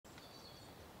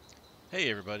Hey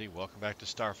everybody, welcome back to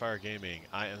Starfyre Gaming.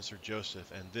 I am Sir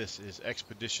Joseph, and this is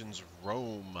Expeditions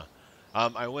Rome.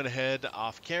 I went ahead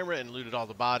off camera and looted all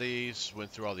the bodies,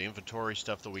 went through all the inventory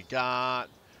stuff that we got,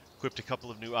 equipped a couple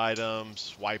of new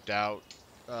items, wiped out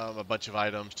a bunch of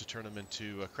items to turn them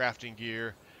into crafting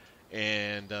gear,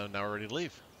 and now we're ready to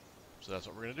leave. So that's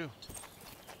what we're going to do.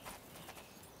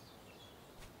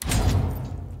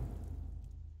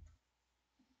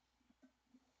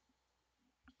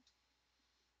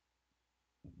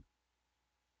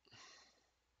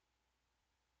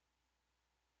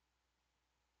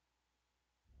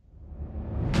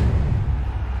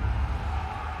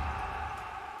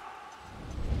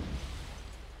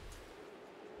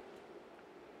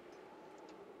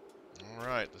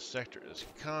 Alright, the sector is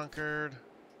conquered.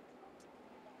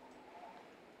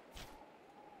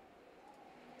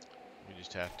 We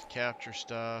just have to capture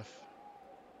stuff.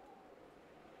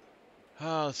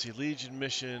 Let's see, Legion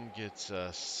mission gets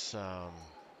us some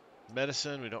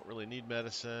medicine. We don't really need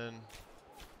medicine.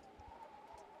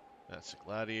 That's a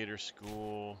gladiator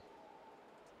school.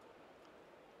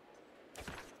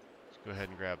 Let's go ahead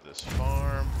and grab this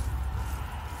farm.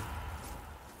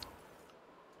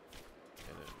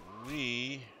 And then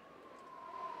we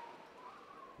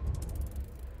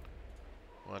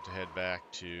want to head back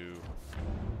to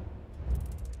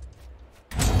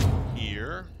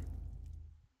here.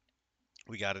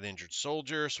 We got an injured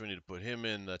soldier, so we need to put him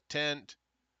in the tent.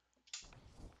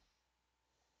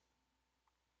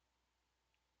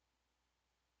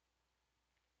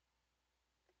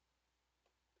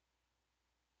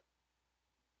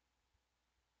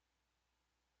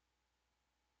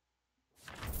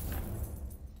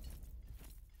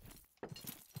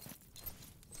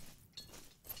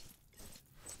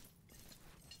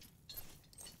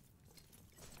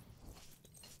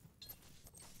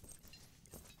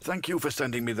 Thank you for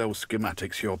sending me those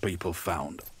schematics your people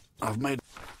found. I've made...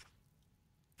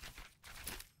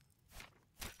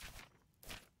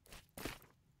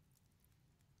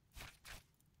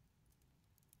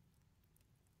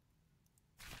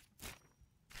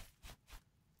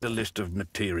 the list of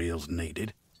materials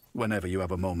needed, whenever you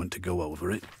have a moment to go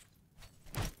over it.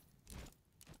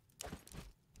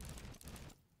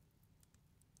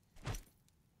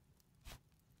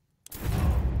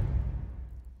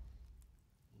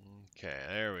 Okay,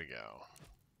 there we go.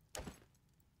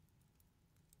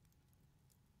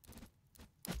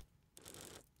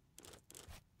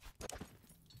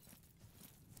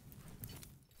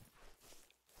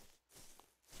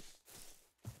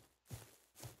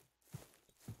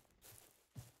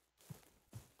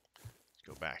 Let's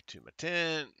go back to my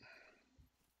tent.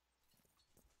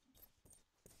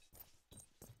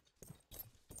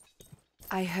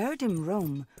 I heard in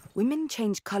Rome, women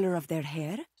change color of their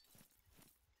hair.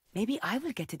 Maybe I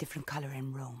will get a different color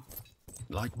in Rome.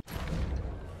 Like...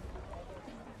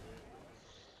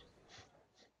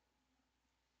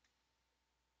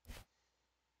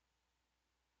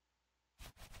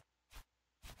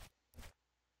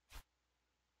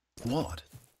 what?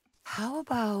 How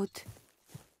about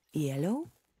yellow?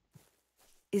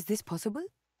 Is this possible?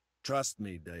 Trust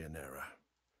me, Deianira.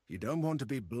 You don't want to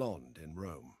be blonde in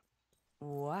Rome.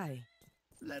 Why?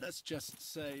 Let us just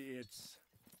say it's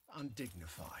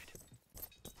undignified.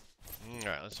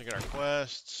 Alright, let's look at our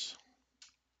quests.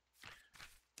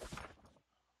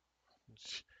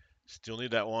 Still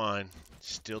need that wine.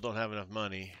 Still don't have enough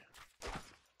money.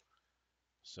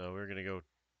 So we're going to go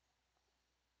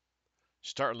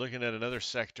start looking at another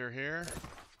sector here.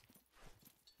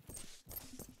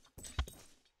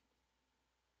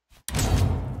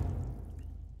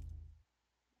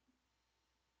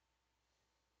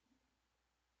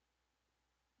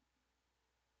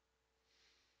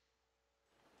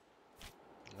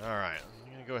 Alright,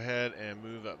 I'm going to go ahead and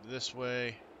move up this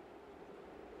way.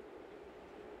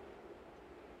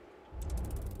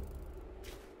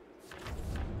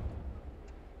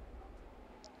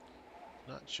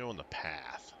 Not showing the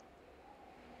path,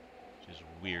 which is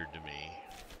weird to me.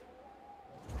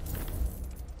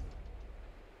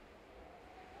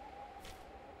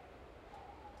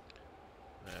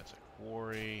 That's a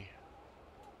quarry.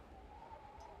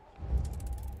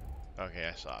 Okay,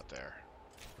 I saw it there.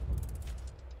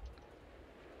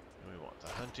 And we want the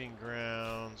hunting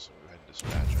grounds, so go ahead and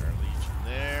dispatch our legion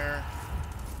there.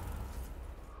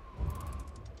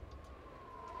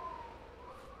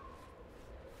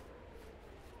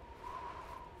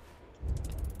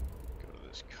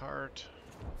 Cart.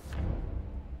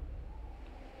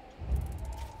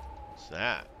 What's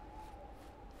that?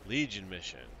 Legion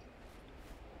mission.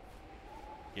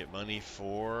 Get money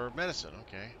for medicine.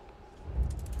 Okay.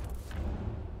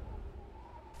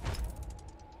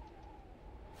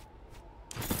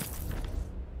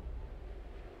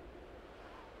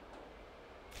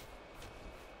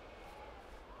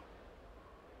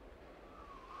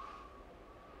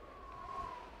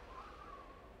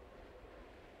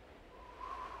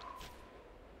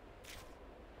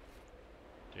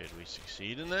 Did we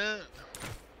succeed in that?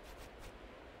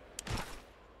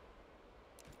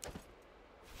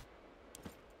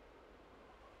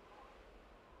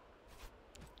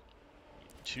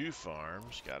 Two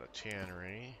farms, got a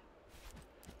tannery.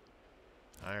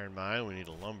 Iron mine, we need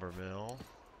a lumber mill.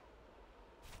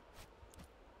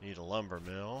 Need a lumber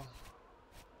mill.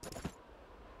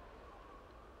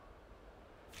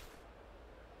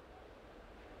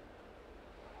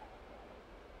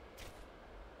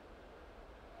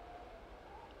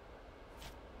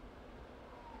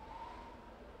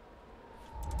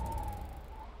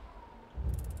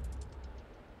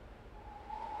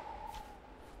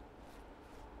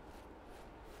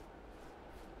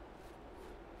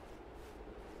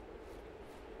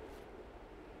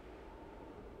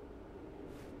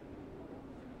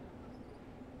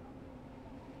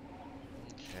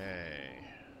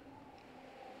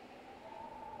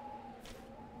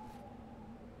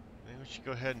 We should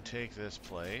go ahead and take this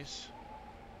place.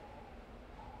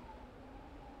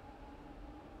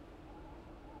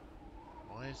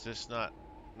 Why is this not...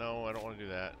 No, I don't want to do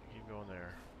that. Keep going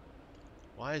there.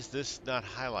 Why is this not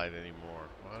highlighted anymore?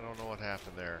 Well, I don't know what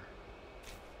happened there.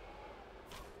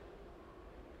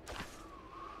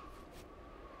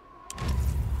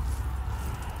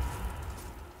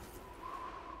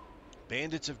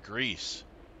 Bandits of Greece.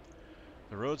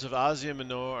 The roads of Asia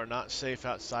Minor are not safe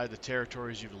outside the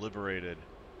territories you've liberated,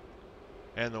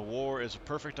 and the war is a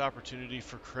perfect opportunity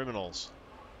for criminals.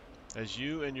 As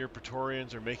you and your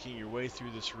Praetorians are making your way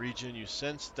through this region, you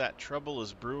sense that trouble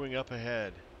is brewing up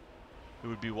ahead. It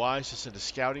would be wise to send a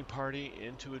scouting party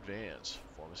in to advance.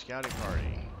 Form a scouting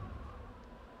party.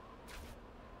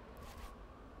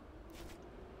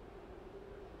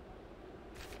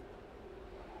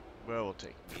 Well, we'll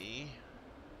take me.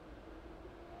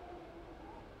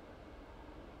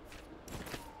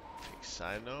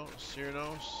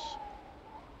 Cyrinos.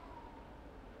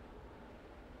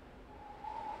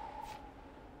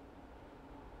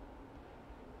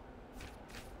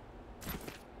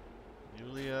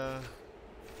 Yulia.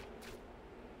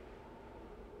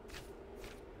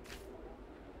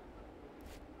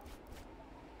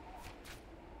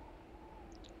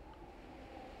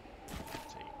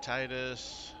 Take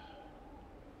Titus.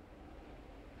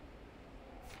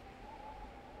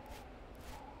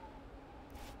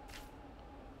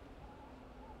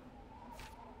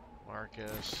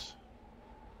 Marcus.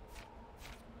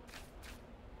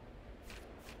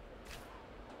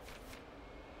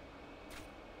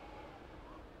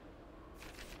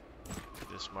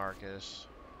 This Marcus.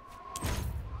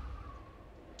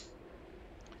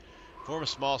 Form a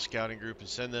small scouting group and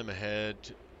send them ahead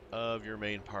of your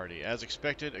main party. As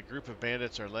expected, a group of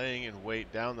bandits are laying in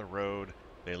wait down the road.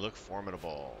 They look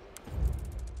formidable.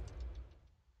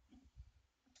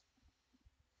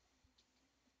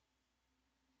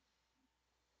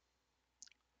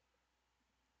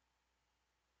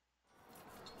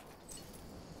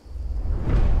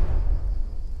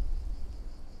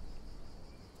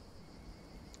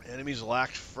 Enemies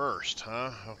lacked first,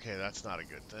 huh? Okay, that's not a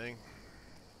good thing.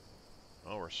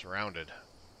 Oh, we're surrounded.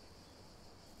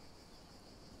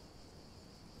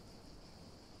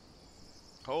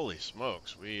 Holy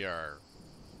smokes, we are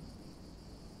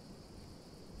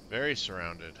very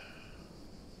surrounded.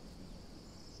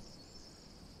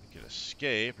 We could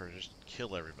escape or just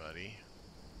kill everybody.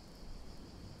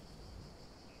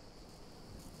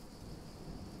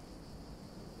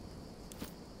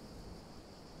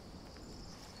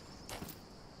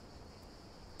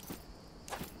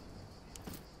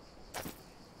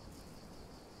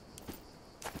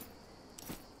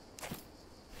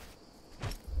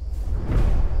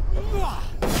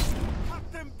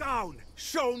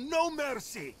 Show no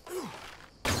mercy!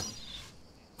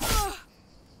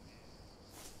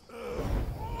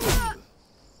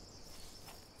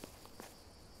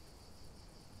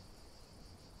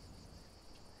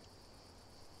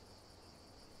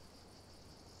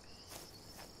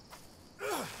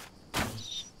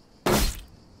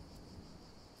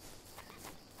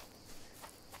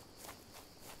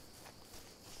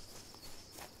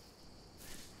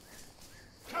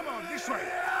 Come on, this way!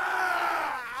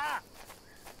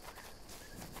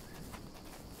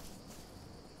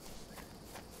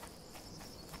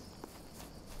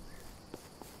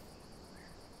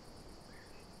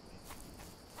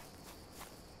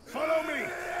 Follow me!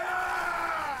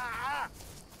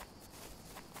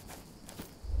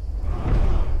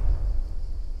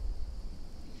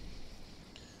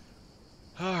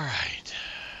 All right.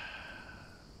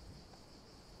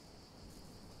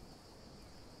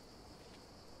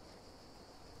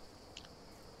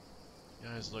 You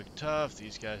guys look tough.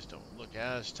 These guys don't look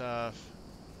as tough.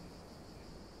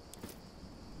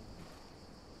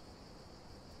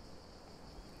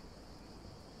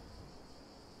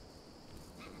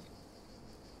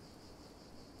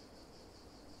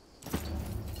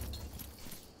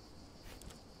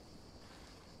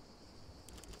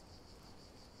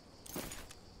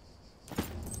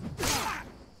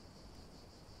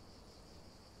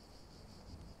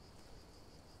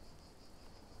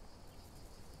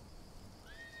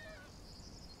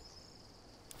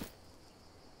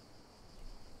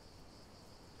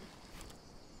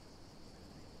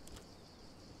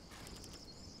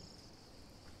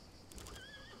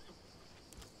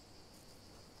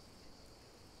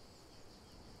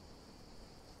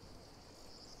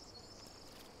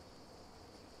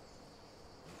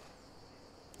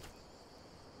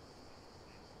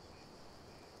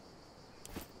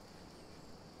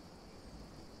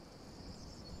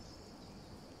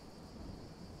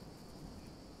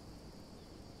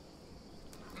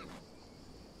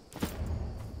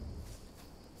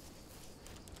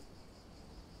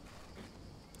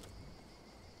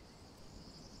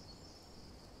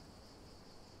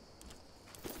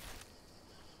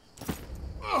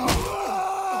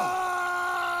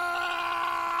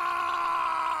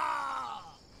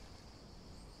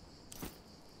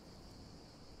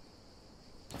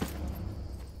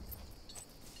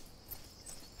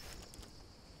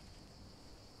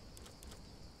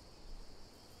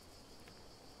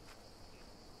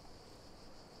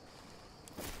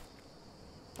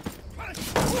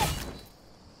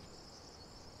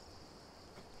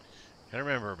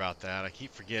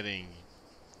 keep forgetting.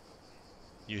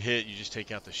 You hit, you just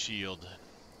take out the shield.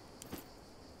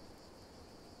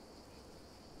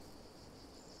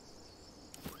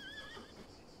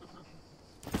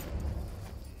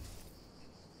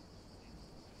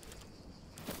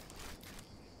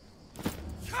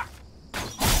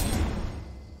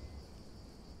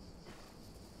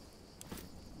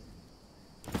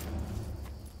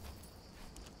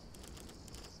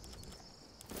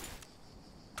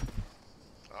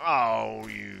 Oh,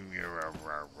 you.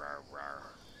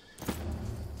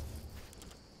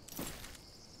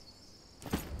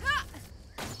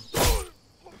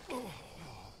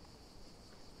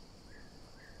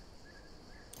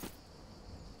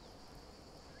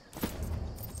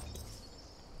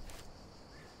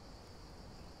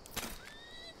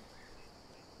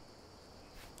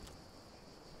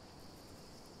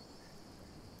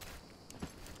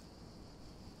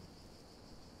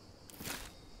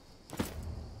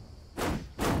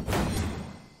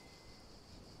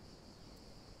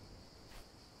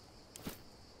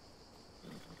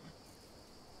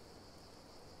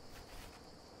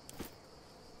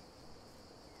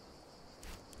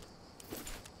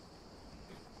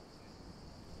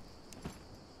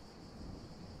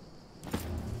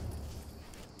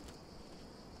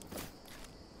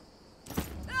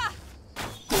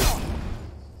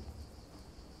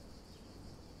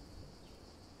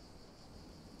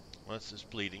 What's this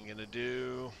bleeding gonna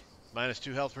do?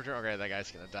 -2 health per turn. Okay, that guy's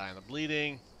gonna die in the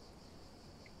bleeding.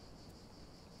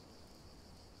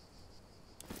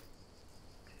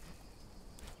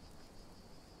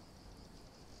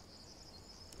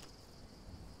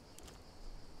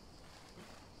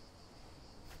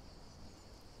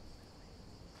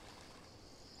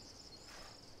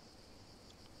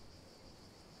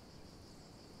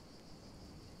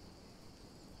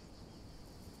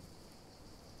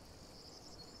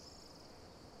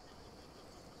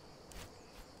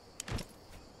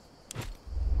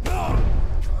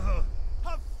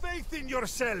 Have faith in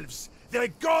yourselves! The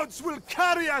gods will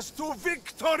carry us to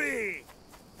victory!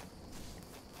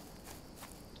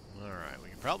 Alright, we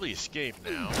can probably escape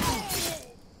now.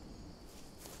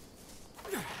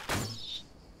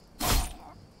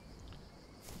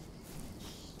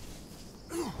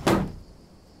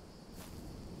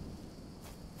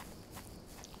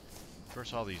 Of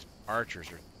course, all these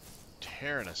archers are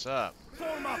tearing us up.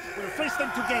 Form up! We'll face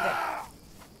them together!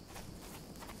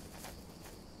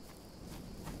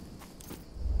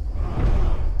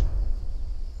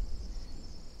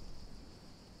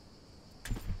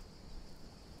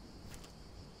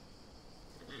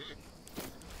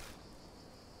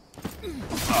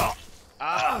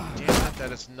 Ah, damn it,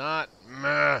 that is not...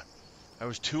 Meh. I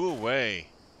was 2 away.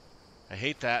 I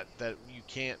hate that you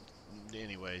can't...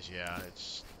 Anyways, yeah,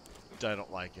 it's... I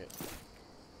don't like it.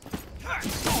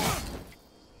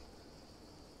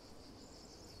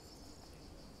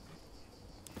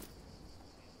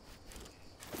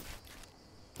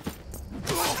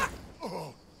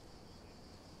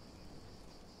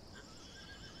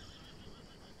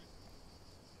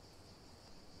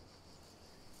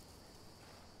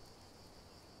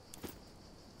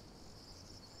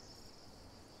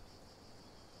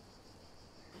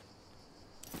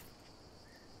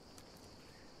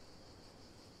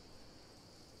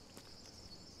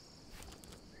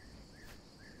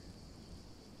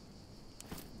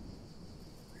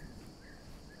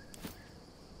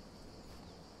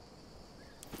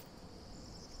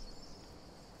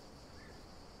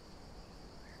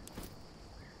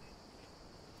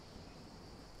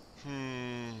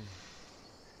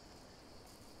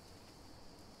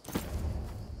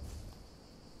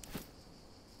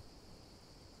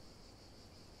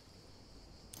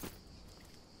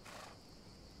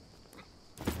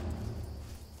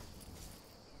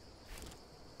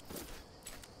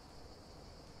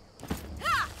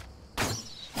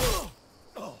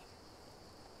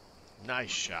 Nice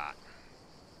shot.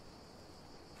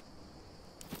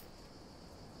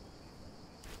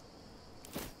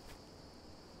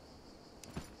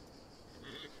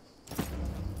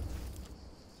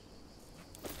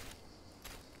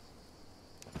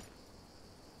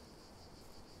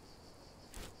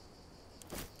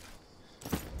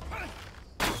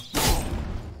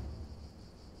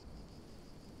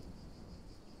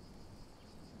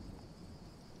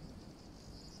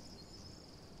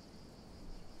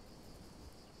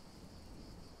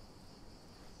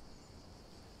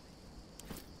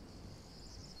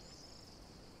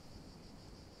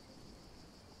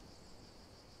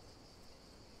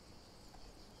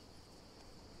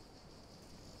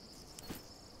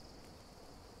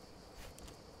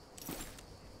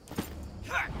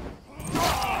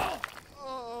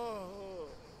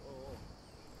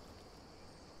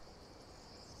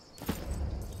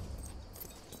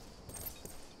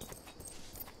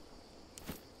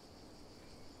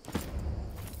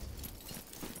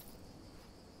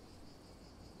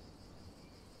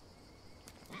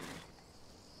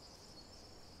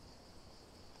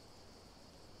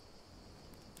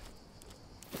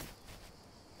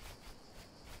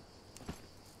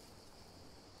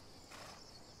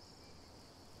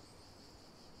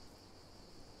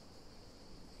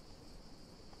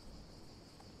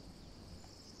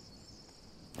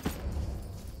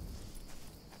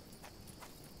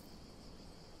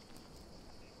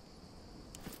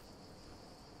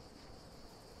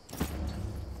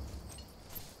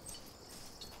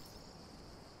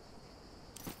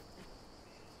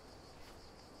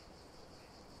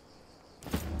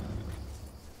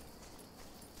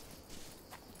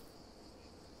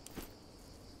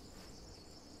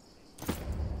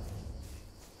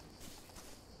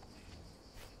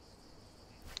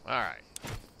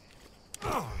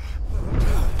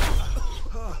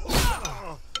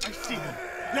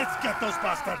 at those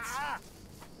bastards!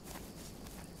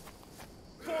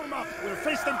 Form up! We'll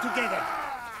face them together!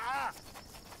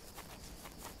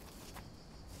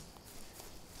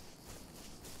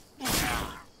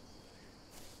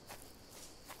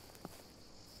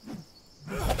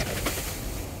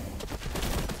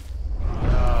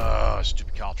 Oh,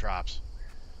 stupid caltrops.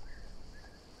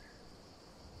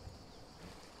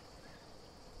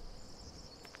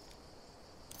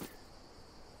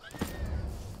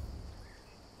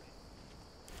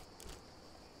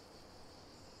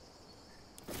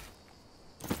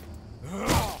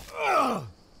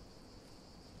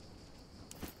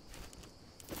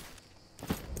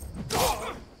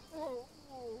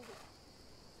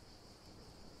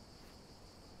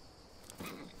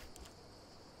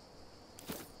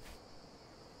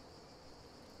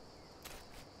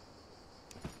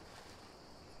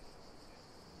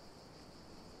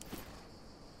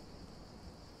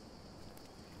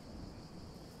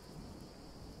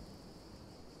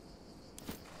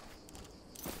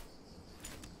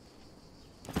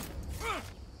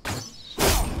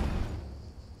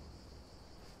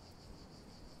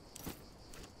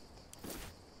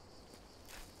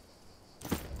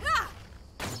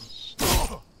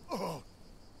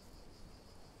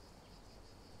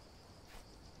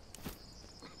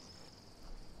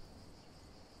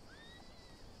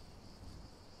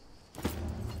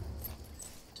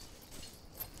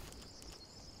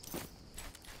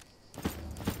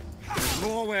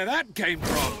 More where that came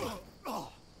from!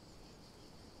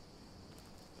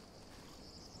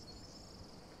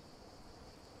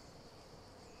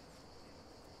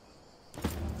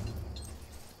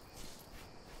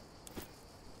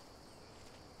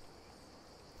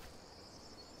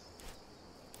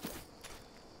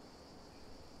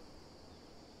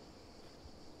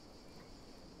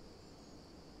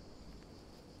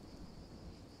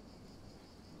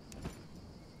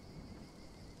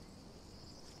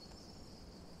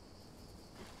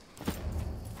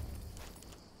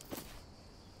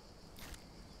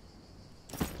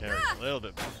 There, a little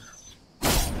bit better.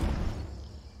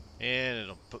 And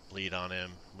it'll put bleed on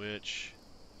him, which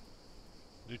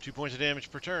do 2 points of damage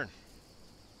per turn.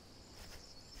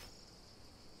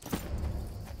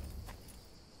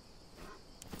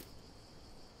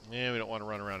 And we don't want to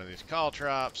run around in these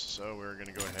caltrops, so we're going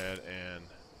to go ahead and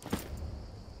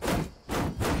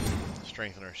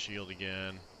strengthen our shield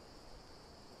again.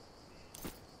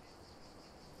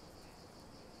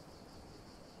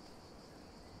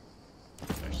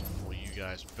 Actually, pull you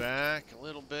guys back a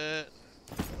little bit.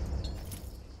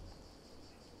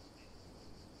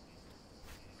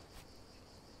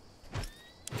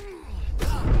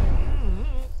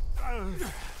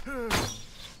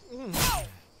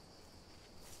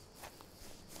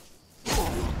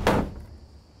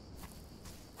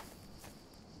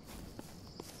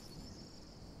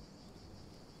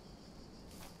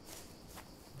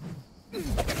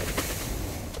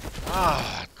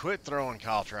 Ah, quit throwing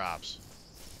caltrops.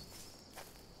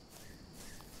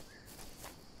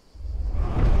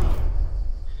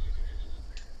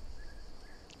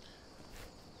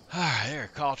 Ah, there are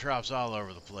caltrops all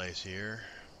over the place here.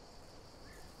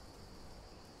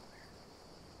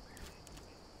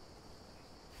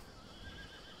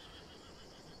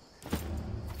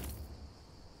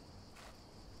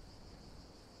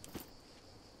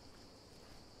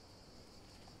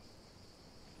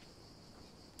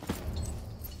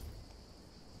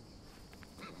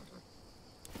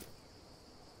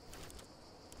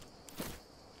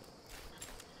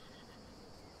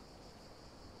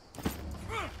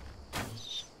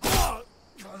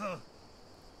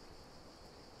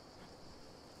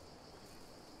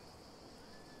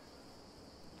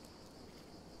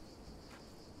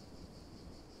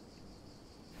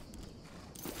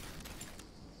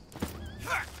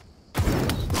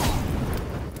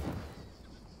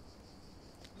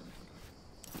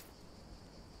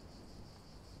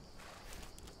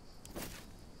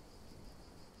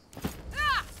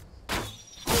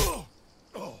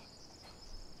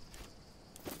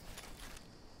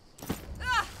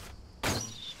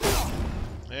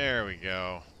 There we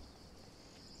go.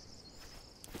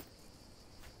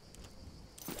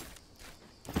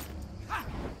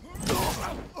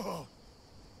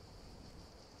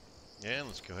 And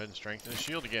let's go ahead and strengthen his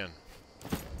shield again.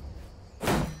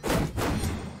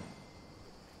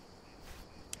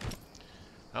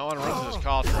 I want to run through this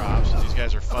caltrops since these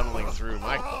guys are funneling through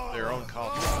their own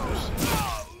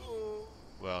caltrops.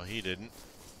 Well, he didn't.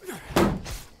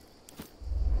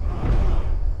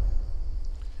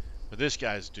 But this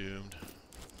guy's doomed.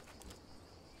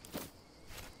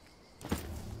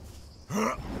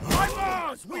 I'm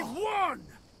ours! We've won!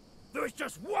 There's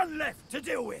just one left to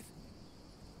deal with.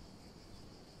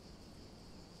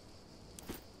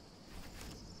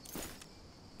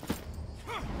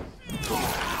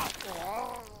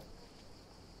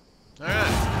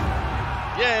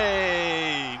 Alright.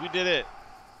 Yay! We did it.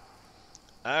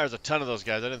 There's a ton of those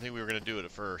guys. I didn't think we were going to do it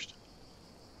at first.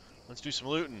 Let's do some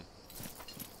looting.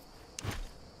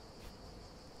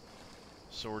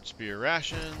 Sword, spear,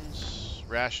 rations.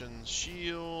 Rations,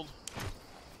 shield.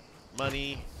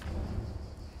 Money.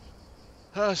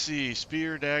 Let's see.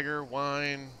 Spear, dagger,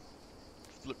 wine.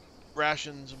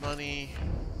 Rations, money.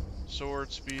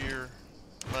 Sword, spear.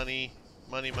 Money.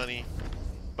 Money, money.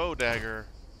 Bow, dagger.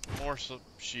 More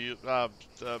shield.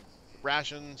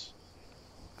 Rations.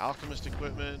 Alchemist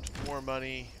equipment. More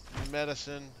money.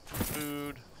 Medicine.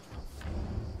 Food.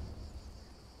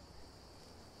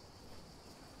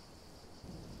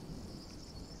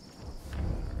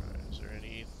 Alright, is there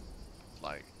any,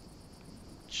 like,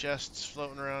 chests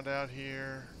floating around out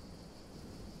here?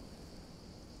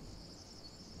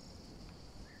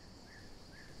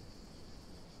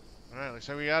 Alright, looks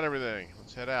like we got everything.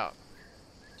 Let's head out.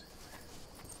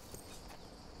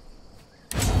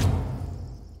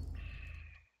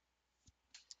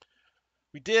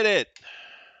 We did it!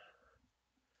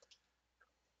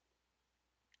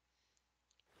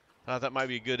 That might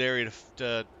be a good area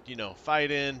to you know,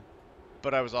 fight in,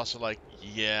 but I was also like,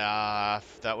 yeah,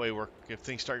 that way if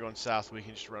things start going south, we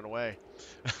can just run away.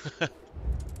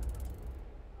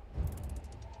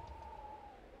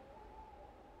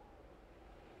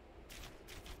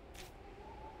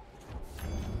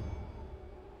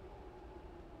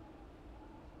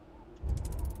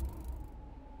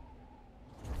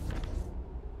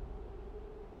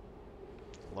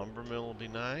 Lumber mill will be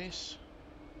nice.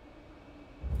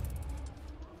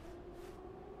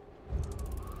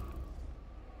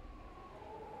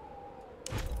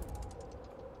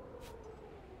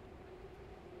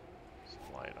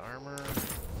 Some light armor.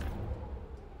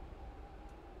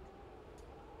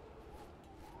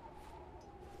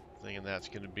 Thinking that's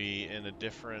going to be in a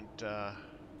different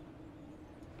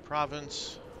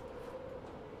province.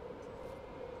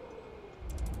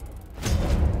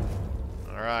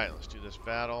 Alright, let's do this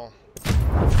battle.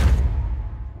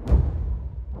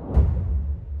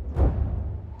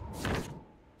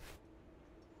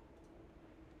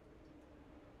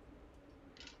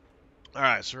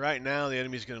 Alright, so right now the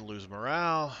enemy's going to lose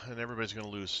morale and everybody's going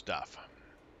to lose stuff.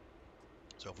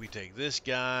 So if we take this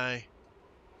guy,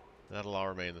 that'll all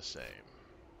remain the same.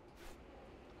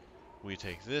 We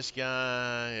take this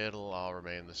guy, it'll all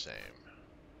remain the same.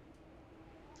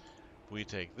 If we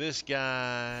take this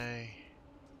guy,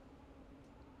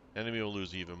 enemy will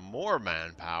lose even more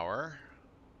manpower.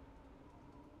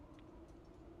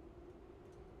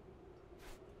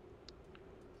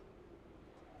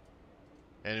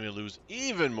 Enemy will lose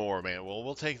even more man. Well,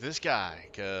 we'll take this guy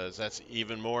because that's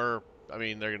even more. I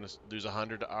mean, they're going to lose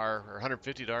 100 to our or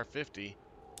 150 to our 50.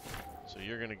 So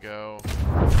you're going to go.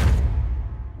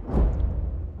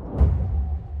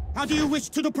 How do you wish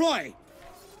to deploy?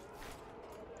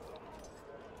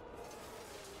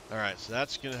 Alright, so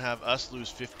that's going to have us lose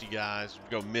 50 guys,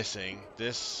 go missing.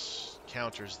 This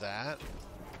counters that.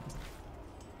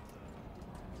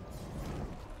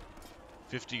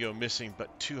 50 go missing,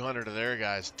 but 200 of their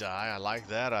guys die. I like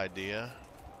that idea.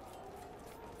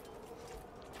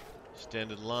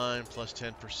 Extended line, plus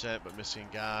 10%, but missing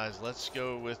guys. Let's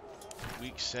go with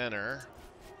weak center.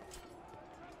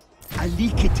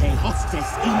 Alicite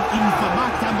hostes in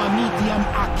infamata mamitiam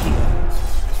accio.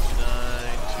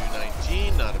 59 to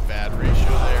 19, not a bad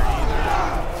ratio there either.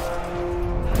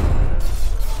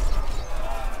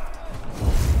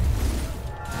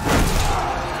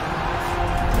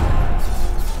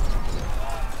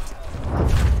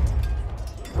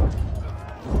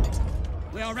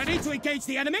 We are ready to engage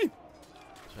the enemy.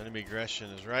 So enemy aggression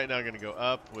is right now going to go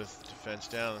up with defense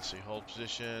down. Let's see, hold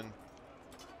position.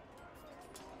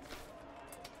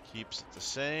 Keeps it the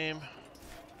same.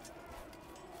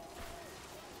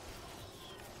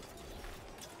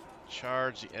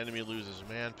 Charge, the enemy loses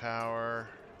manpower.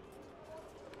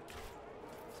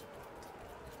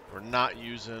 We're not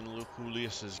using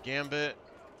Luculius's Gambit.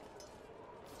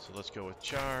 So let's go with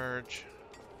charge.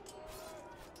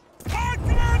 88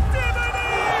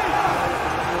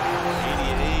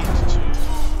 to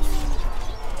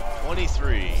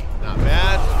 23. Not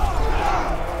bad.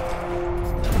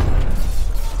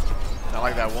 Not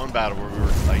like that one battle where we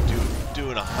were like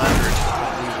doing 100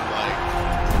 and losing like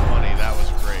 20. That was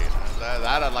great.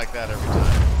 That I'd like that every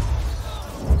time.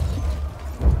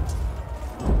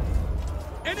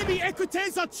 Enemy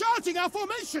equites are charging our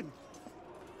formation.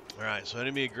 All right, so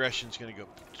enemy aggression is going to go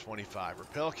 25.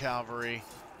 Repel cavalry.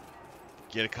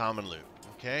 Get a common loot.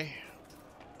 Okay.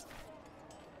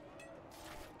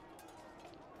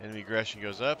 Enemy aggression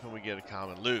goes up and we get a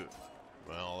common loot.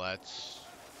 Well, that's...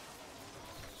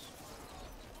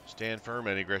 Stand firm,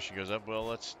 enemy aggression goes up. Well,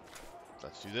 let's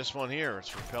do this one here.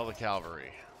 Let's repel the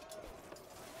cavalry.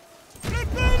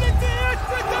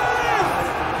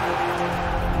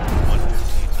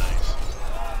 115, nice.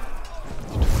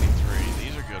 23,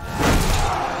 these are good ones.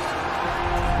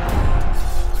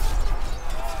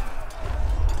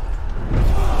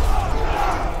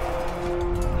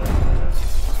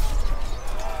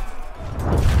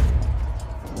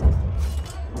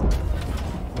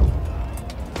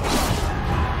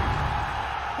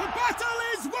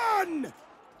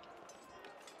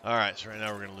 Alright, so right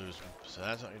now we're going to lose, so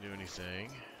that's not going to do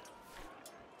anything.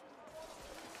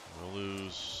 We'll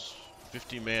lose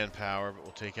 50 manpower, but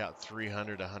we'll take out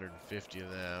 300 to 150 of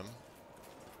them.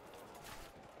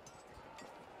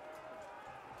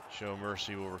 Show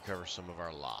mercy, we'll recover some of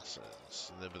our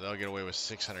losses. But they'll get away with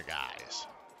 600 guys.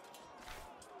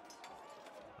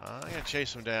 I'm going to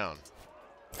chase them down.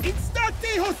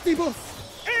 Instate hostibus!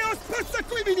 Eos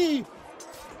persequimini!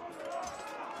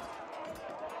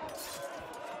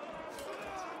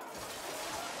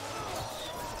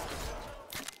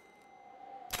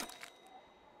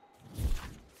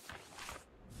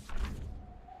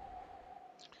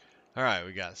 Alright,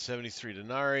 we got 73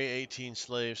 denarii, 18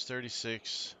 slaves,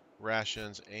 36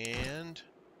 rations, and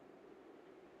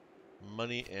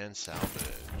money and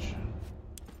salvage.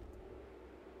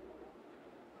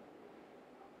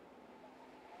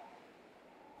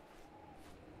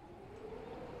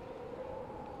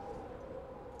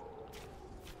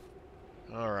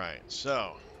 Alright,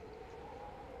 so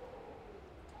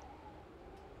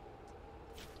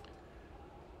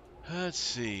let's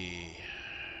see.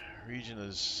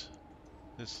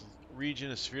 This region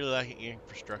is severely lacking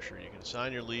infrastructure. You can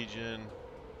assign your legion.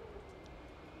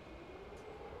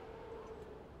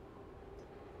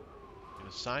 You can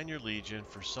assign your legion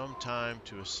for some time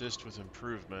to assist with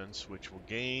improvements, which will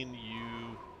gain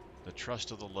you the trust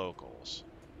of the locals.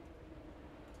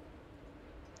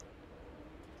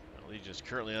 The legion is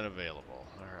currently unavailable.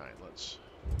 Alright, let's...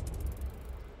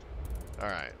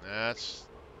 Alright, that's...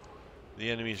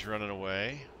 The enemy's running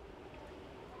away.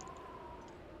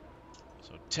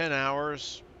 So 10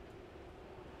 hours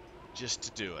just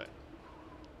to do it.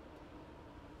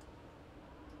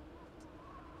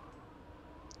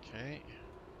 Okay.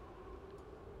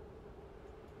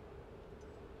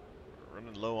 We're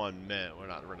running low on men. We're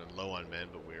not running low on men,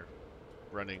 but we're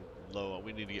running low on...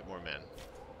 We need to get more men.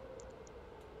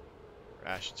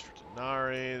 Rations for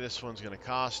denarii. This one's going to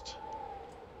cost...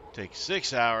 Take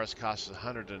 6 hours, costs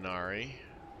 100 denarii.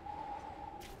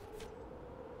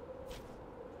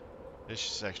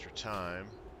 This is extra time.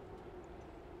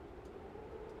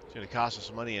 It's going to cost us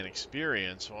money and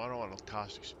experience, so I don't want to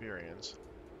cost experience.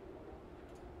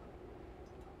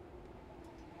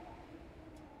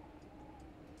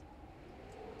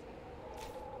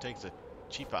 Take the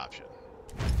cheap option.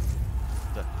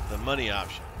 The money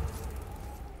option.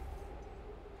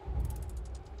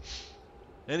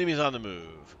 Enemies on the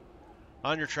move.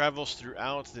 On your travels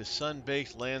throughout the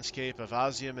sun-baked landscape of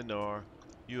Asia Minor,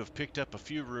 you have picked up a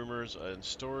few rumors and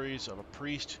stories of a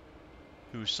priest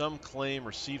who some claim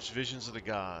receives visions of the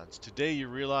gods. Today you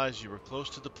realize you are close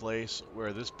to the place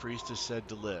where this priest is said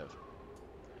to live.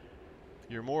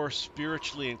 Your more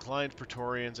spiritually inclined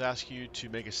Praetorians ask you to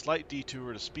make a slight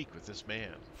detour to speak with this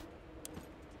man.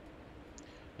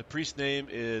 The priest's name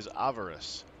is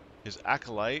Avarice. His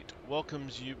acolyte welcome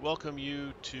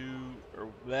you to...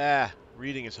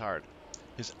 reading is hard.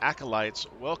 His acolytes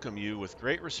welcome you with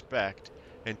great respect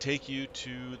and take you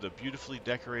to the beautifully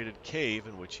decorated cave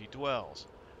in which he dwells.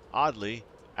 Oddly,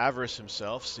 Avarice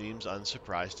himself seems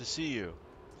unsurprised to see you.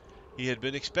 He had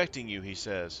been expecting you, he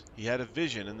says. He had a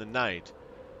vision in the night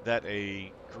that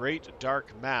a great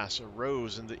dark mass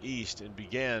arose in the east and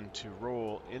began to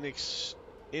roll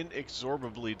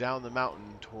inexorably down the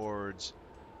mountain towards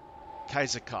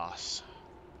Kyzikos.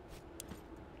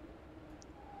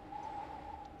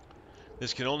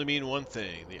 This can only mean one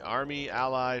thing. The army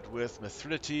allied with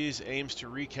Mithridates aims to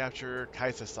recapture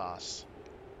Kyzikos.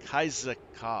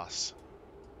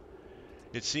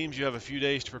 It seems you have a few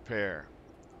days to prepare.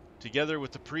 Together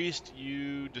with the priest,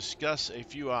 you discuss a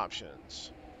few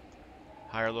options.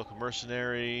 Hire local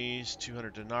mercenaries,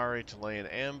 200 denarii to lay an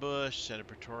ambush, send a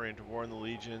Praetorian to warn the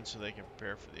legion so they can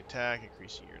prepare for the attack,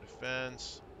 increasing your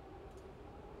defense.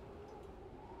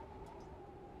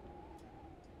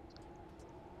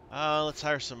 Let's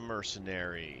hire some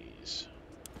mercenaries.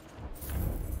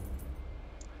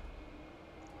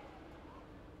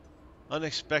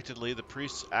 Unexpectedly, the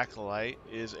priest's acolyte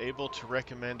is able to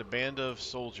recommend a band of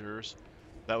soldiers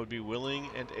that would be willing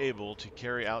and able to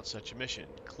carry out such a mission.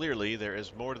 Clearly, there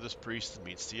is more to this priest than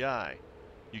meets the eye.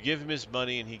 You give him his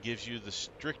money, and he gives you the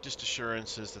strictest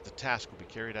assurances that the task will be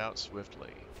carried out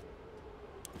swiftly.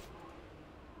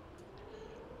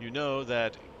 You know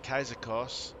that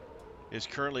Kaizakos is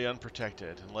currently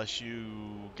unprotected. Unless you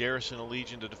garrison a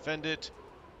legion to defend it,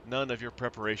 none of your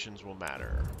preparations will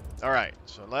matter. Alright,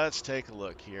 so let's take a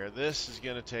look here. This is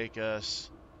going to take us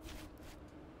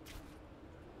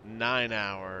 9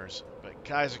 hours, but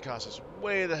Kaizakos is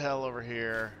way the hell over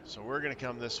here, so we're going to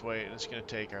come this way, and it's going to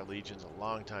take our legions a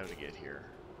long time to get here.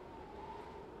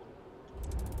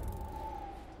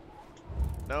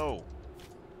 No!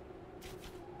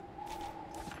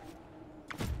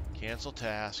 Cancel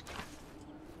task.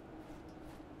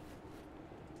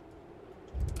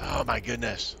 Oh my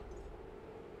goodness!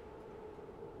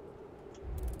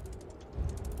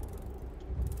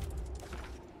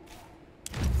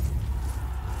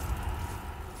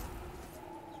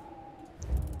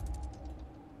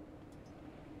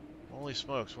 Holy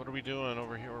smokes, what are we doing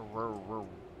over here?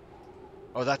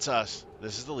 Oh, that's us.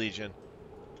 This is the Legion.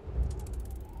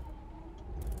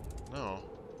 No.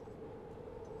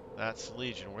 That's the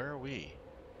Legion. Where are we?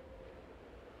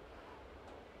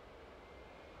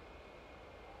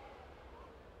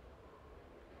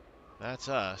 That's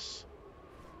us.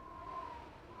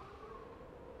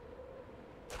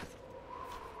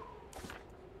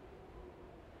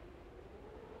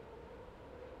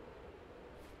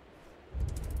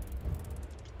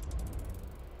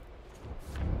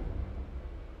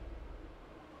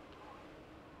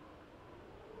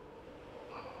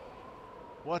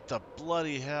 What the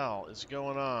bloody hell is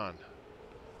going on?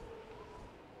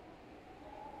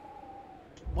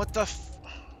 What the f...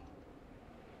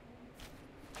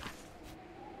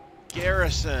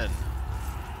 Garrison!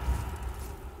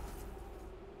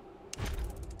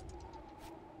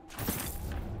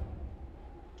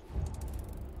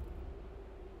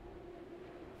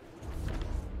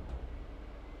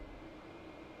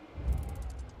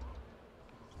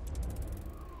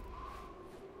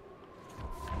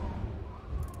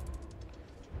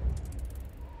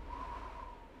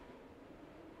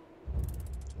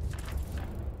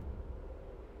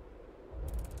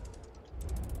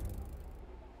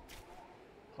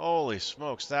 Holy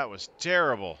smokes, that was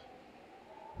terrible.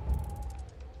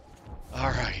 All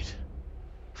right.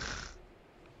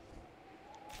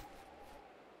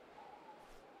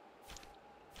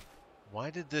 Why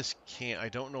did this I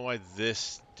don't know why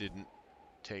this didn't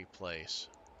take place.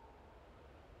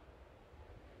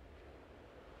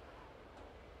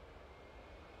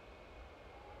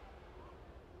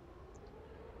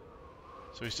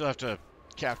 So we still have to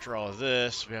capture all of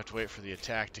this. We have to wait for the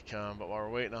attack to come, but while we're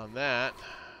waiting on that,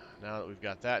 now that we've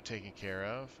got that taken care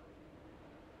of,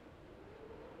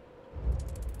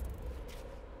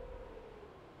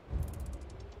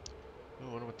 ooh,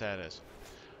 I wonder what that is.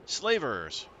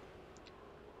 Slavers.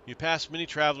 You pass many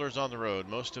travelers on the road,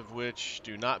 most of which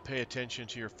do not pay attention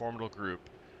to your formidable group.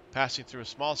 Passing through a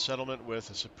small settlement with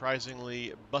a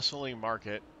surprisingly bustling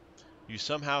market, you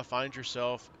somehow find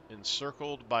yourself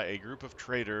encircled by a group of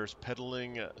traders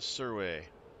peddling surway.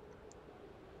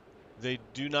 They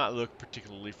do not look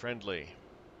particularly friendly.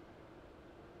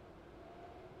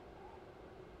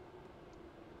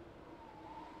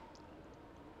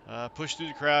 Push through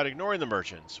the crowd, ignoring the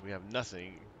merchants. We have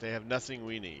nothing. They have nothing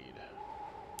we need.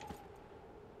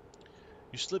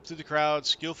 You slip through the crowd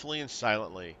skillfully and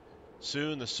silently.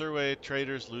 Soon the surway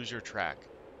traders lose your track.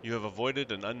 You have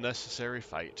avoided an unnecessary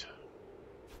fight.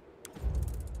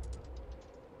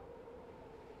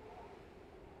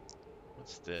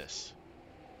 What's this?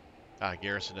 Ah,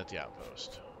 garrison at the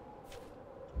outpost.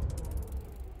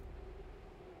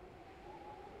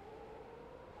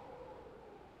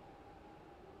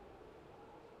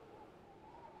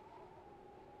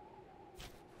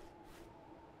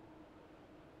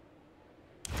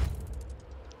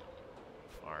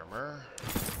 Armor.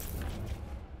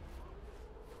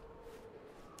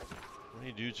 How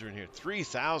many dudes are in here?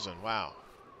 3,000, wow.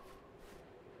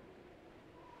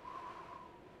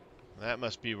 That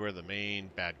must be where the main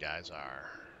bad guys are.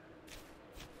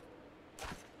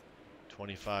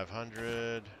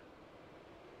 2,500.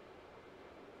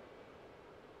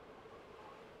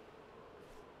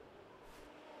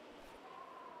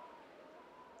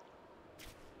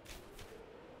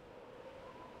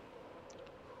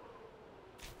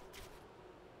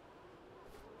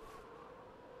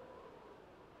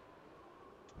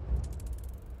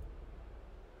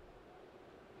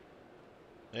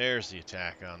 There's the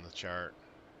attack on the chart.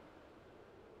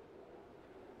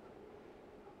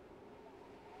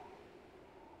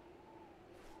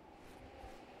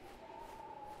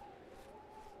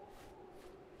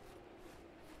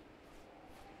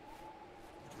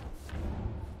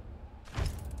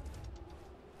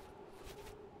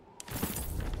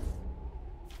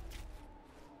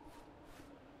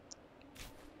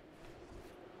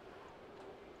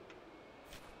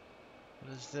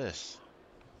 is this?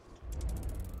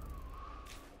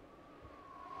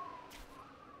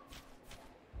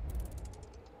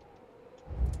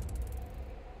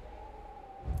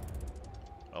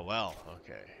 Oh well,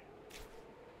 okay.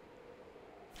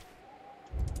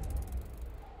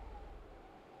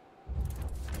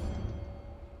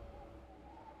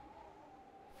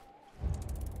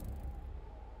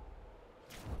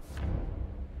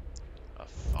 A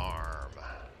farm.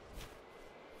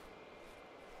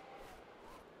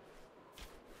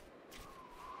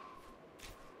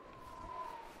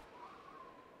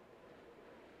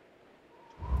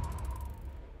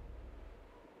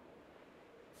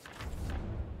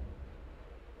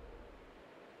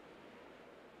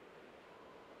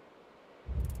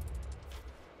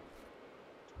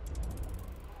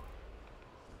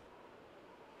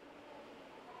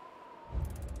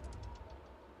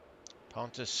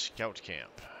 Pontus Scout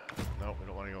Camp. Nope, we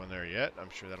don't want to go in there yet. I'm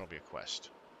sure that'll be a quest.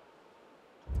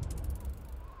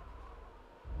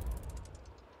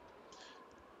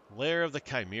 Lair of the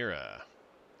Chimera.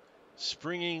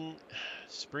 Springing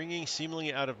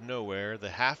seemingly out of nowhere, the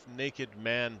half-naked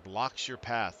man blocks your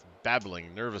path,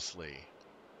 babbling nervously.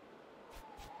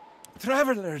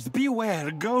 Travelers,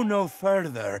 beware, go no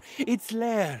further. It's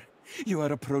lair. You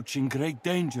are approaching great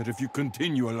danger if you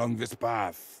continue along this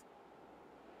path.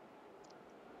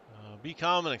 Be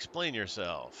calm and explain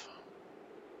yourself.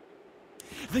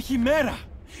 The Chimera!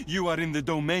 You are in the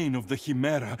domain of the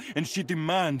Chimera, and she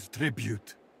demands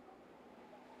tribute.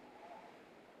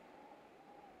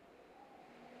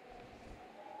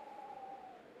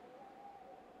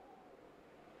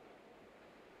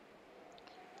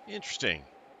 Interesting.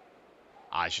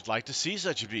 I should like to see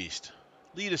such a beast.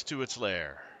 Lead us to its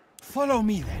lair. Follow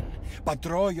me then, but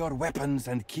draw your weapons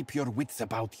and keep your wits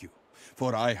about you,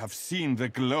 for I have seen the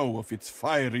glow of its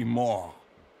fiery maw.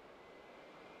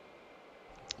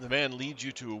 The man leads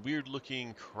you to a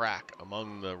weird-looking crack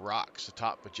among the rocks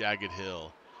atop a jagged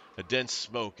hill. A dense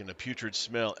smoke and a putrid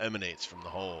smell emanates from the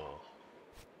hole.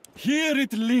 Here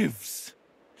it lives!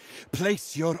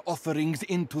 Place your offerings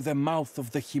into the mouth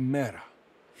of the Chimera.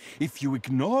 If you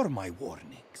ignore my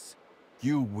warnings,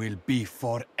 you will be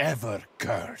forever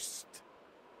cursed.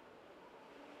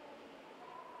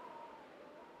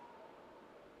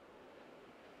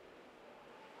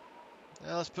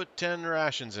 Now let's put 10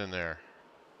 rations in there.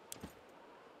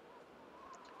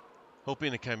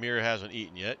 Hoping the Chimera hasn't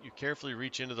eaten yet, you carefully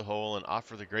reach into the hole and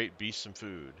offer the great beast some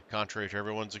food. Contrary to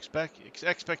everyone's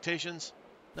expectations,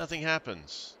 nothing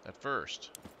happens at first.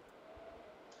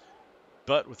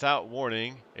 But without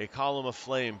warning, a column of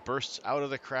flame bursts out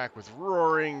of the crack with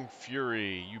roaring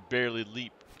fury. You barely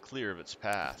leap clear of its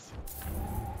path.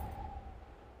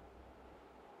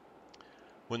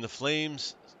 When the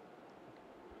flames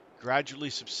gradually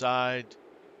subside,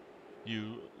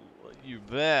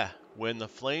 When the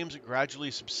flames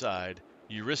gradually subside,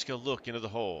 you risk a look into the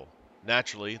hole.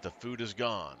 Naturally, the food is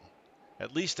gone.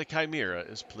 At least the Chimera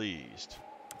is pleased.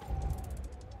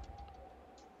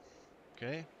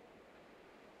 Okay.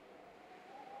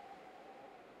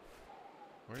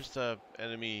 Where's the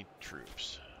enemy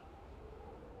troops?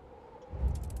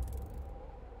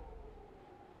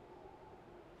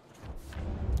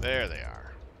 There they are.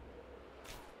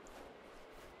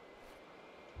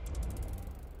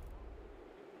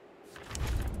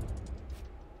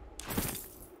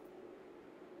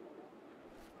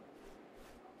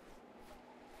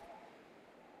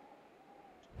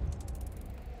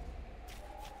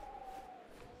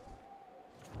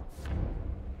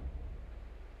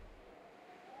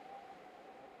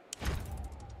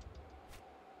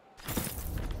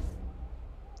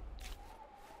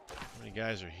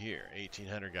 Guys are here.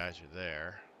 1,800 guys are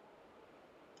there.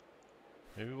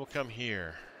 Maybe we'll come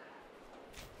here.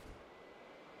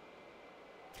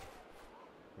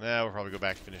 Nah, we'll probably go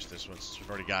back and finish this one since we've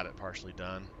already got it partially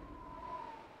done.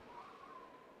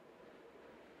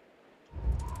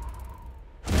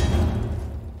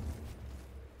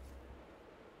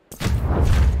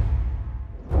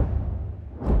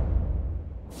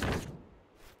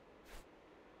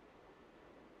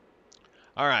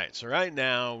 Alright, so right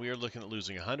now we are looking at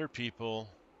losing 100 people.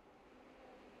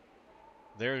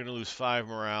 They're going to lose 5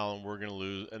 morale, and they're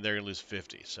going to lose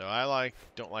 50. So I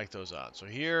don't like those odds. So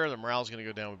here, the morale's going to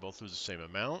go down. We both lose the same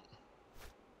amount.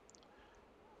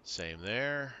 Same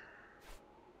there.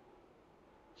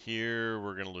 Here,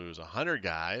 we're going to lose 100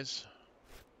 guys.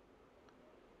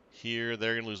 Here,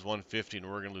 they're going to lose 150, and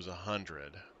we're going to lose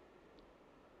 100.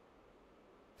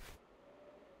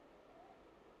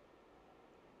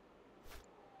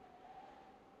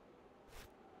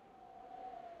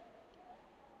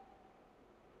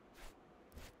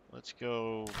 Let's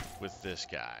go with this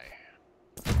guy.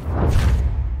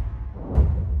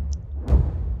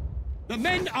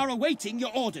 men are awaiting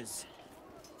your orders.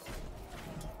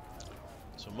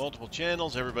 So multiple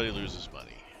channels, everybody loses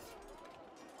money.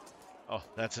 Oh,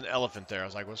 that's an elephant there. I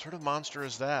was like, what sort of monster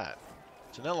is that?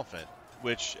 It's an elephant,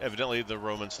 which evidently the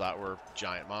Romans thought were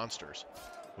giant monsters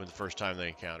when the first time they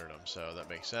encountered them, so that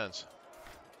makes sense.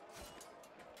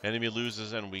 Enemy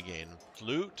loses and we gain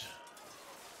loot.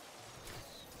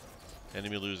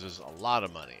 Enemy loses a lot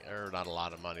of money, or not a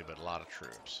lot of money, but a lot of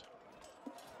troops.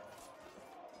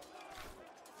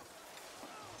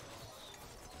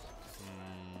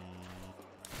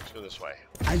 Let's go this way.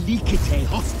 Alicite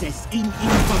hostes in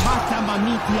informata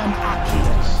manitiam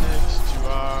accius. 6 to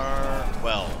our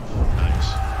 12. Nice.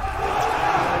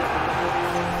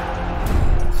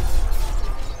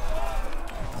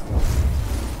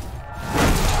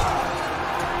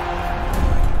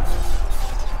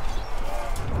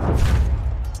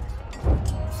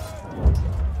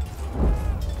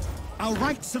 Our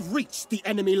rights have reached the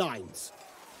enemy lines.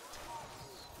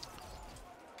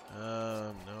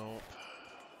 Nope.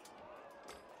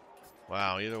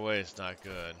 Wow, either way it's not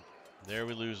good. There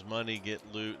we lose money, get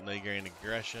loot, and they gain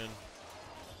aggression.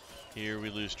 Here we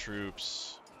lose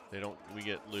troops. We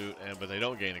get loot, but they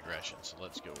don't gain aggression. So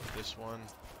let's go with this one.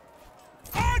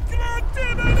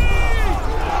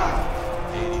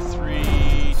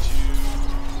 83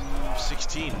 to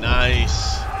 16.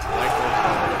 Nice. I like those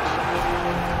numbers.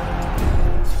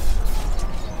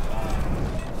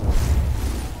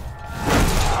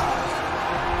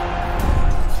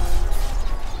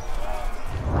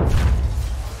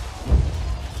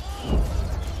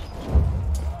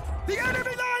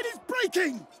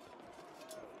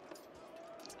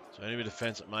 So enemy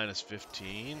defense at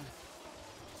 -15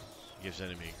 gives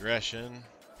enemy aggression.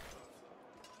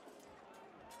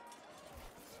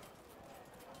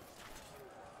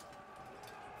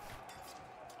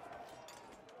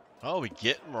 Oh, we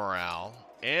get morale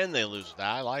and they lose that.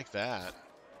 I like that.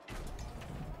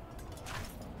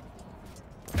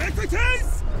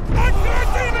 Equites!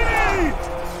 Aggressivity!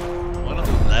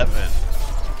 111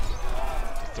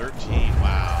 to 13.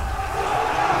 Wow.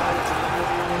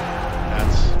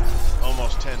 That's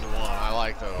almost 10 to 1. I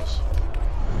like those.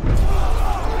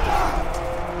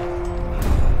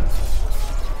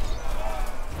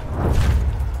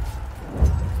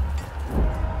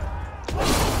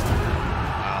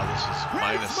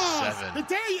 Wow, this is -7. The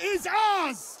day is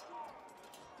ours!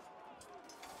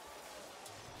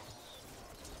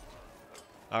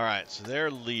 All right, so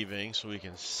they're leaving, so we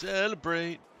can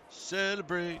celebrate.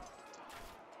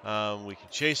 We can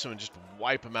chase them and just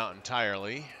wipe them out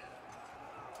entirely.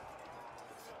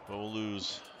 But we'll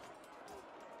lose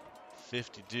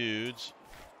 50 dudes.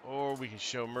 Or we can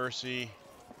show mercy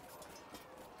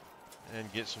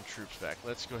and get some troops back.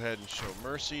 Let's go ahead and show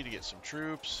mercy to get some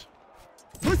troops.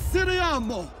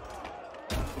 Proseguiamo!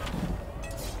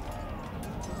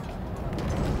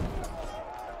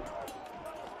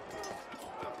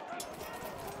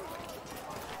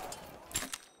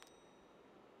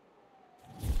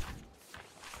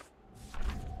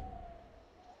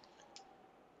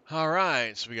 All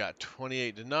right, so we got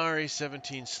 28 denarii,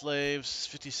 17 slaves,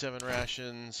 57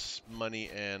 rations, money,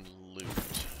 and loot.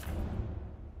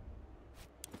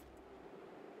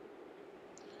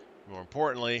 More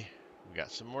importantly, we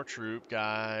got some more troop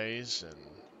guys, and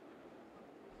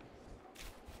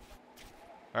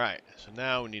all right, so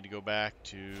now we need to go back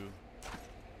to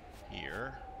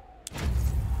here.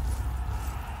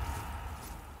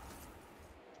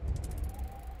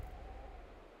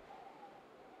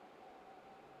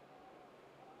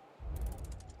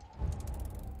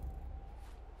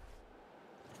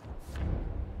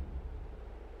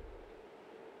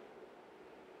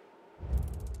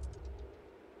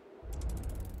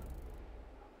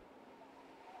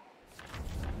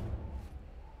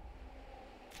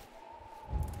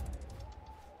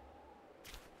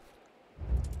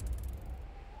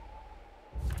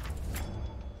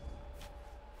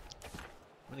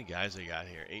 How many guys they got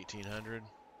here? 1,800?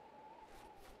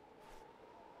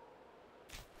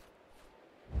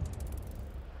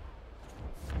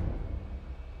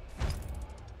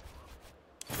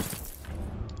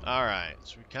 Alright,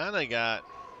 so we kind of got...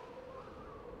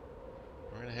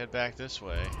 We're going to head back this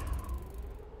way.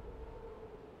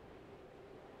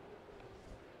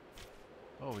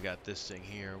 Oh, we got this thing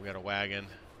here. We got a wagon.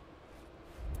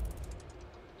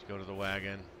 Let's go to the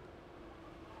wagon.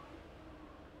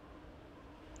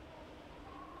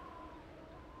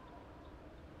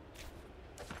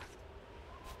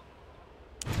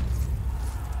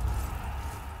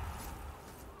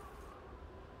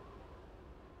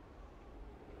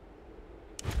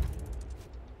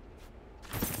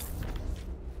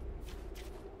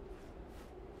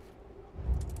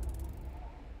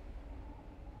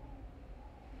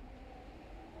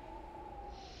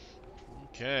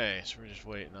 Okay, so we're just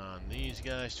waiting on these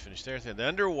guys to finish their thing. The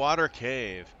underwater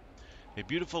cave. A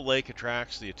beautiful lake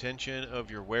attracts the attention of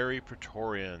your wary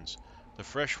Praetorians. The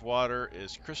fresh water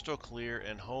is crystal clear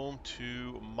and home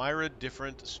to myriad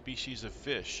different species of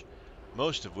fish,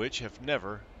 most of which have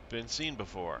never been seen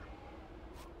before.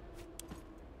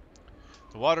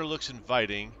 The water looks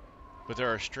inviting, but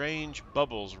there are strange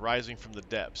bubbles rising from the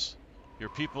depths. Your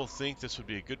people think this would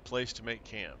be a good place to make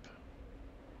camp.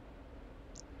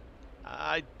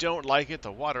 I don't like it.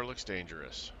 The water looks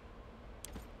dangerous.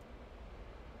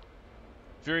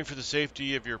 Fearing for the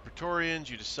safety of your Praetorians,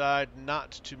 you decide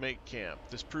not to make camp.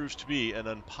 This proves to be an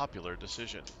unpopular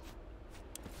decision.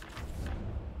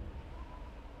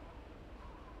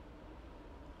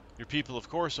 Your people, of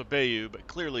course, obey you, but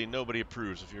clearly nobody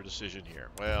approves of your decision here.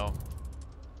 Well,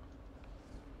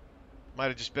 might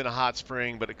have just been a hot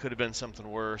spring, but it could have been something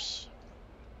worse.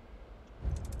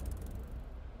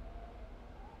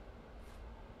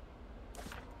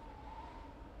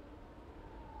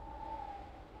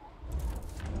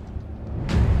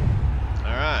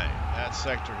 Alright, that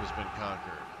sector has been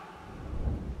conquered.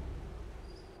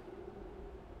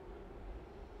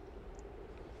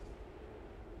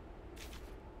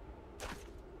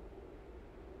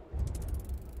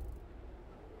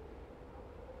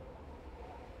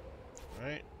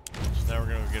 Alright, so now we're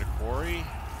going to get a quarry.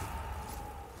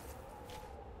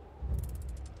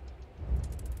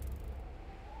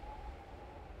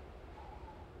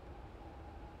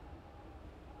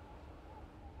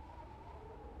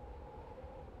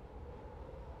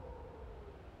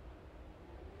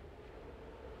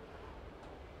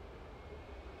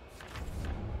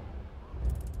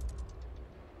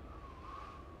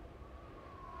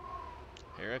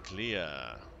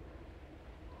 Heraclea.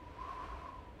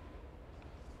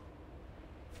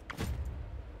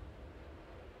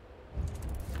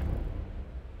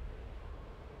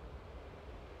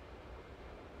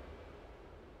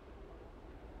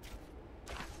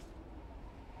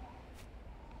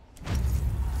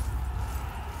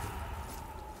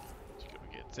 Let's go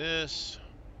get this.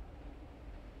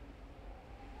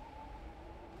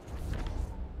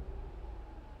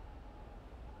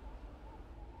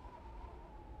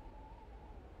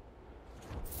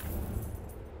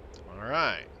 All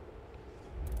right.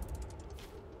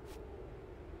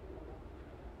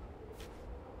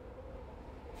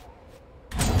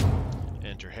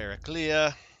 Enter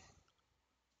Heraclea.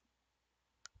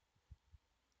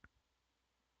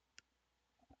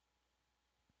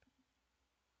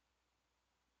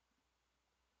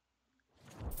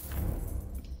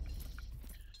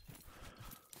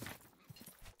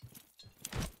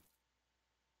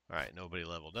 All right, nobody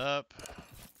leveled up.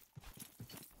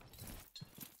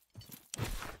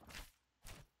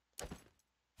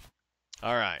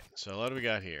 All right, so what do we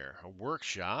got here? A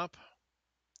workshop.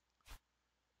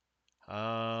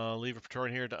 Leave a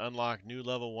Praetorian here to unlock new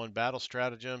level 1 battle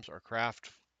stratagems or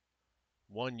craft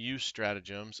 1 use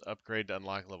stratagems. Upgrade to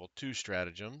unlock level 2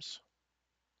 stratagems.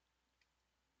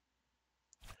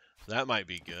 So that might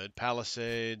be good.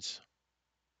 Palisades.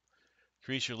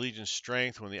 Increase your legion's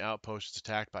strength when the outpost is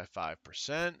attacked by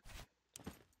 5%.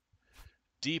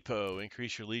 Depot.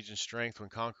 Increase your legion's strength when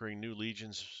conquering new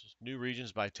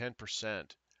regions by 10%.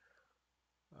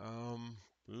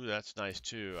 Ooh, that's nice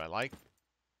too. I like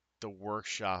the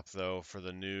workshop though for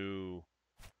the new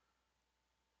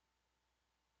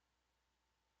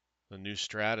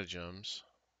stratagems.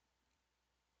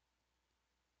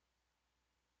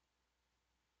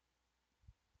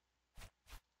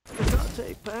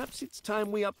 Dante, perhaps it's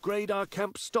time we upgrade our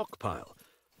camp stockpile.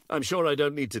 I'm sure I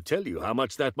don't need to tell you how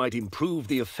much that might improve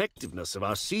the effectiveness of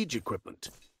our siege equipment.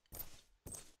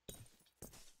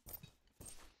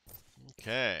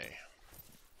 Okay.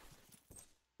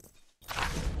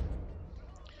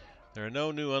 There are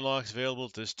no new unlocks available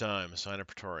at this time. Assign a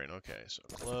Praetorian. Okay, so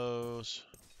close.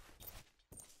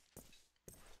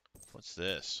 What's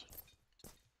this?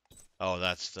 Oh,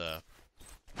 that's the...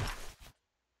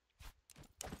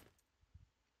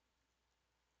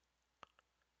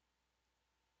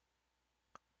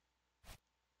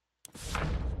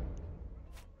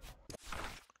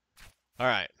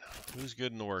 Alright, who's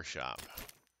good in the workshop?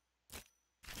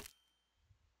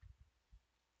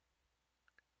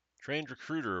 Trained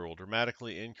recruiter will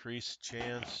dramatically increase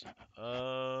chance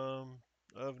of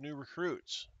new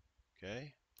recruits.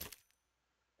 Okay.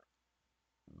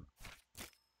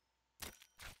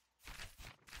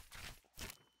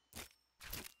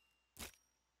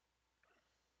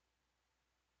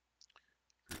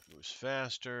 Group moves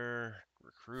faster.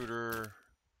 Recruiter.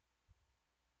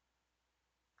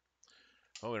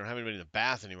 Oh, we don't have anybody in the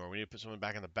bath anymore. We need to put someone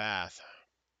back in the bath.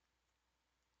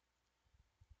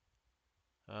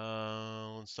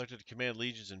 Someone selected to command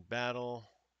legions in battle.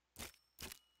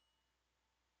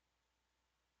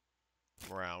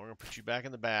 Morale. We're going to put you back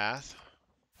in the bath.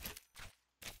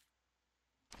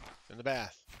 In the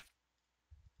bath.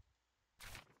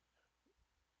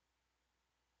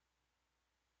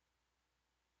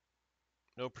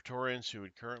 No Praetorians who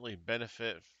would currently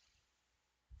benefit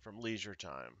from leisure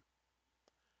time.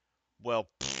 Well,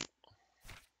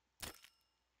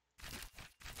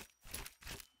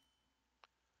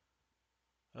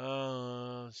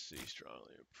 let's see.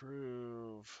 Strongly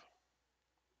approve.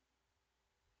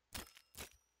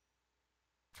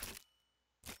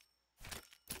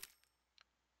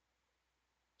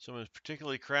 Someone who's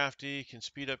particularly crafty can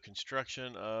speed up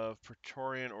construction of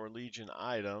Praetorian or Legion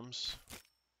items.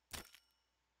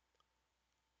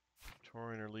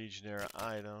 Praetorian or Legionnaire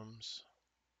items.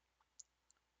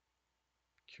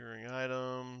 Curing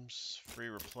items, free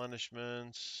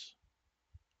replenishments,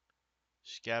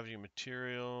 scavenging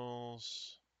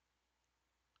materials,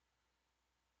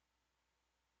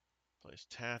 place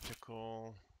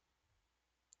tactical.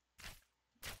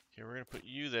 Okay, we're going to put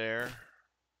you there.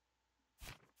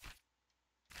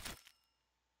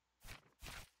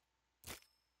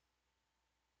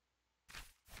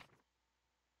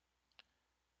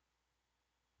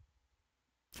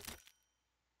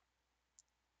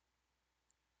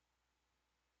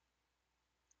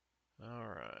 All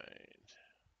right.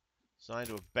 Assigned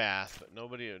to a bath, but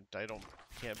nobody,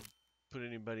 can't put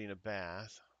anybody in a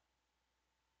bath.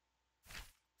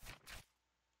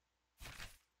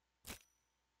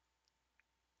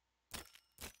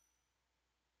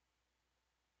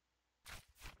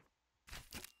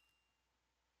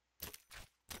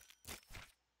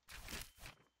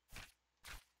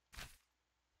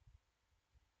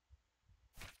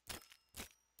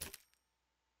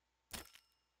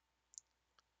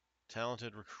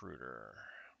 Talented recruiter.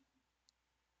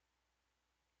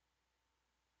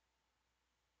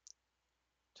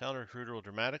 Talented recruiter will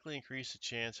dramatically increase the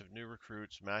chance of new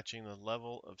recruits matching the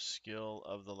level of skill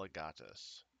of the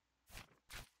legatus.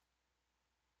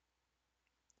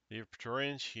 Leave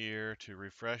Praetorians here to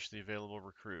refresh the available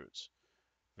recruits.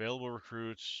 Available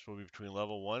recruits will be between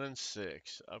level 1 and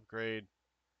 6. Upgrade.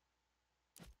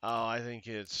 Oh, I think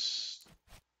it's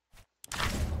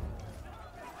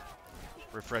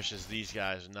refreshes these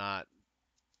guys, not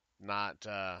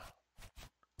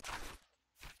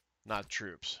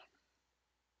troops.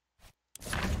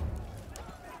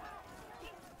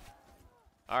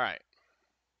 All right.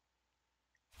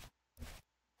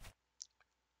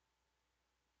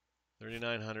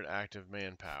 $3,900 active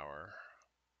manpower.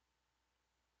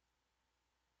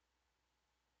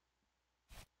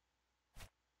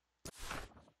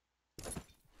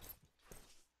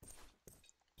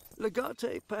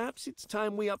 Legate, perhaps it's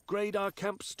time we upgrade our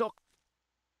camp stockpile.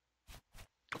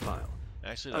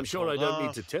 Actually, I'm sure I don't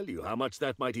need to tell you how much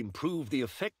that might improve the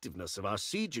effectiveness of our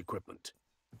siege equipment.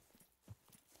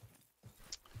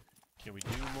 Can we do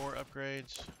more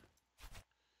upgrades?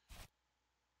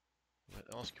 What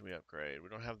else can we upgrade? We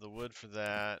don't have the wood for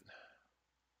that.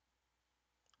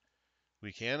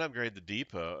 We can upgrade the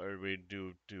depot, or we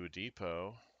do a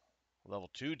depot. Level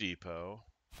 2 depot.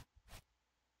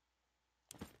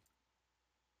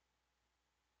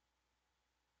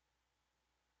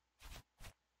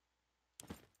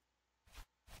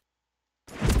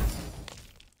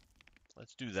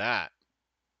 Let's do that.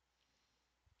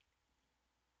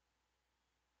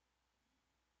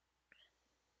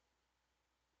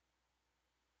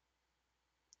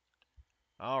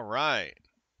 All right.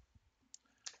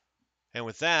 And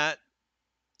with that,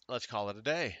 let's call it a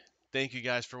day. Thank you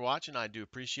guys for watching. I do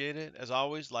appreciate it. As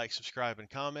always, like, subscribe, and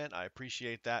comment. I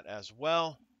appreciate that as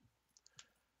well.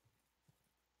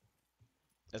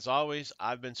 As always,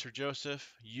 I've been Sir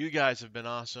Joseph. You guys have been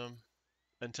awesome.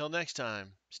 Until next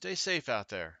time, stay safe out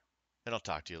there, and I'll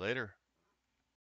talk to you later.